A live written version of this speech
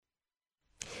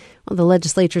Well, the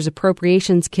legislature's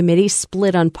Appropriations Committee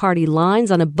split on party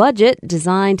lines on a budget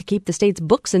designed to keep the state's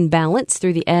books in balance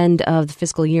through the end of the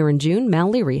fiscal year in June. Mal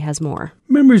Leary has more.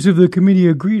 Members of the committee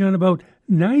agreed on about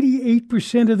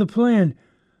 98% of the plan,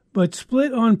 but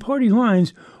split on party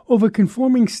lines over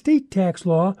conforming state tax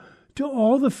law to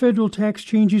all the federal tax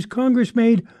changes Congress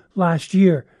made last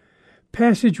year.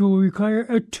 Passage will require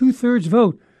a two-thirds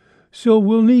vote, so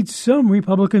we'll need some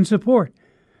Republican support.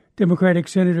 Democratic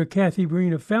Senator Kathy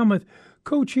Breen of Falmouth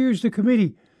co-chairs the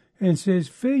committee and says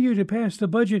failure to pass the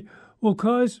budget will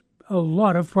cause a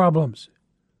lot of problems.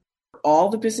 All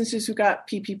the businesses who got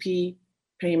PPP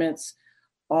payments,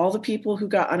 all the people who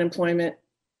got unemployment,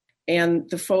 and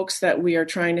the folks that we are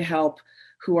trying to help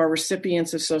who are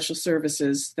recipients of social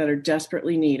services that are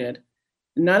desperately needed,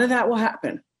 none of that will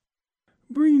happen.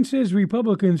 Breen says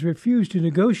Republicans refused to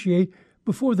negotiate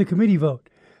before the committee vote.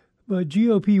 But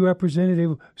GOP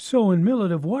Representative Soen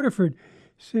Millett of Waterford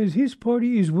says his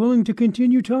party is willing to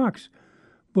continue talks.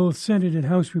 Both Senate and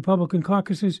House Republican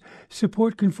caucuses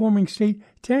support conforming state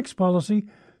tax policy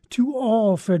to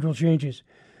all federal changes.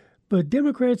 But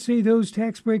Democrats say those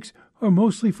tax breaks are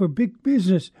mostly for big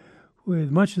business,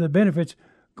 with much of the benefits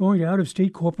going to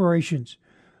out-of-state corporations.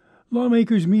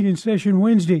 Lawmakers meet in session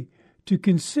Wednesday to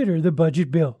consider the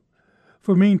budget bill.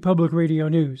 For Maine Public Radio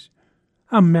News,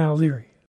 I'm Mal Leary.